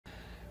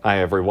Hi,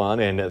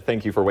 everyone, and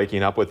thank you for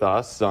waking up with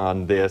us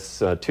on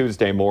this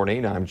Tuesday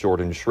morning. I'm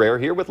Jordan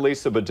Schreier here with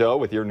Lisa Badeau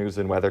with your news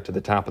and weather to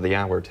the top of the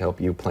hour to help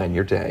you plan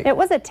your day. It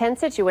was a tense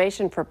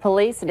situation for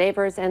police,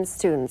 neighbors, and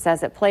students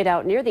as it played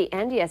out near the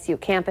NDSU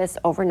campus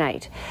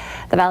overnight.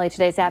 The Valley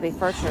Today's Abby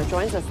Ferchner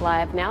joins us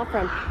live now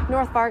from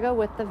North Fargo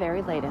with the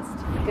very latest.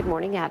 Good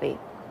morning, Abby.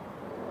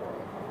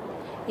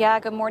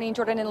 Yeah, good morning,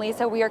 Jordan and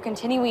Lisa. We are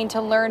continuing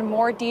to learn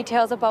more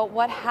details about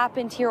what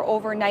happened here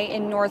overnight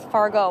in North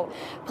Fargo.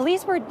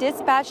 Police were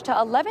dispatched to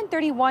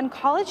 1131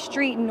 College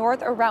Street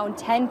North around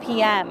 10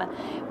 p.m.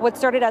 What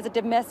started as a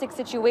domestic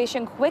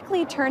situation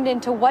quickly turned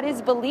into what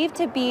is believed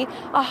to be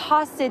a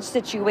hostage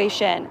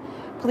situation.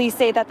 Police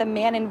say that the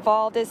man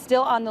involved is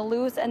still on the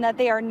loose and that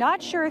they are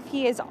not sure if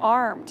he is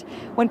armed.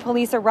 When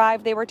police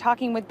arrived, they were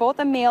talking with both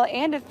a male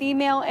and a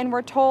female and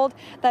were told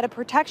that a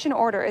protection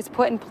order is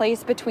put in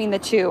place between the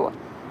two.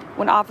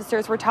 When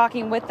officers were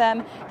talking with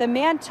them, the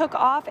man took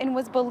off and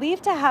was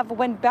believed to have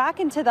went back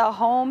into the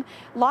home,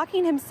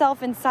 locking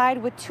himself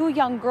inside with two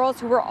young girls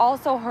who were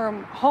also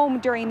home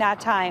during that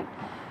time.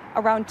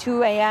 Around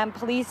 2 a.m.,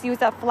 police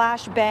used a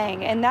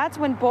flashbang, and that's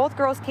when both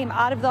girls came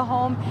out of the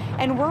home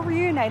and were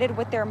reunited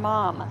with their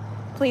mom.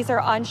 Police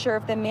are unsure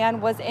if the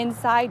man was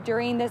inside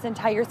during this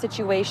entire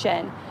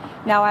situation.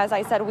 Now, as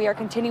I said, we are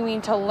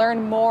continuing to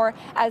learn more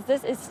as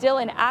this is still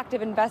an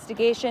active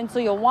investigation, so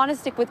you'll want to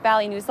stick with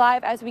Valley News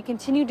Live as we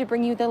continue to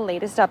bring you the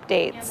latest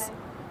updates.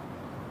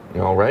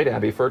 All right,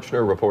 Abby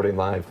Ferchner reporting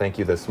live. Thank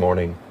you this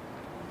morning.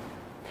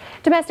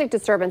 Domestic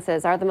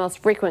disturbances are the most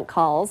frequent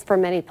calls for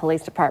many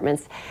police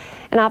departments,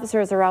 and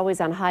officers are always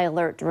on high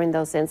alert during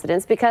those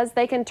incidents because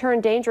they can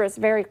turn dangerous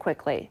very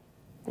quickly.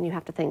 And you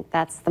have to think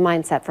that's the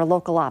mindset for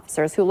local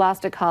officers who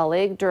lost a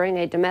colleague during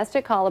a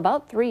domestic call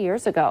about 3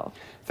 years ago.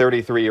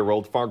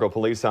 33-year-old Fargo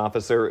police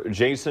officer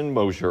Jason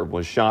Mosier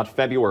was shot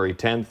February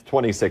 10th,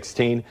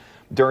 2016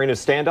 during a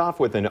standoff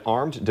with an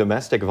armed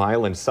domestic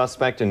violence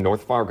suspect in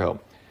North Fargo.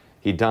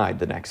 He died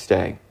the next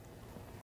day.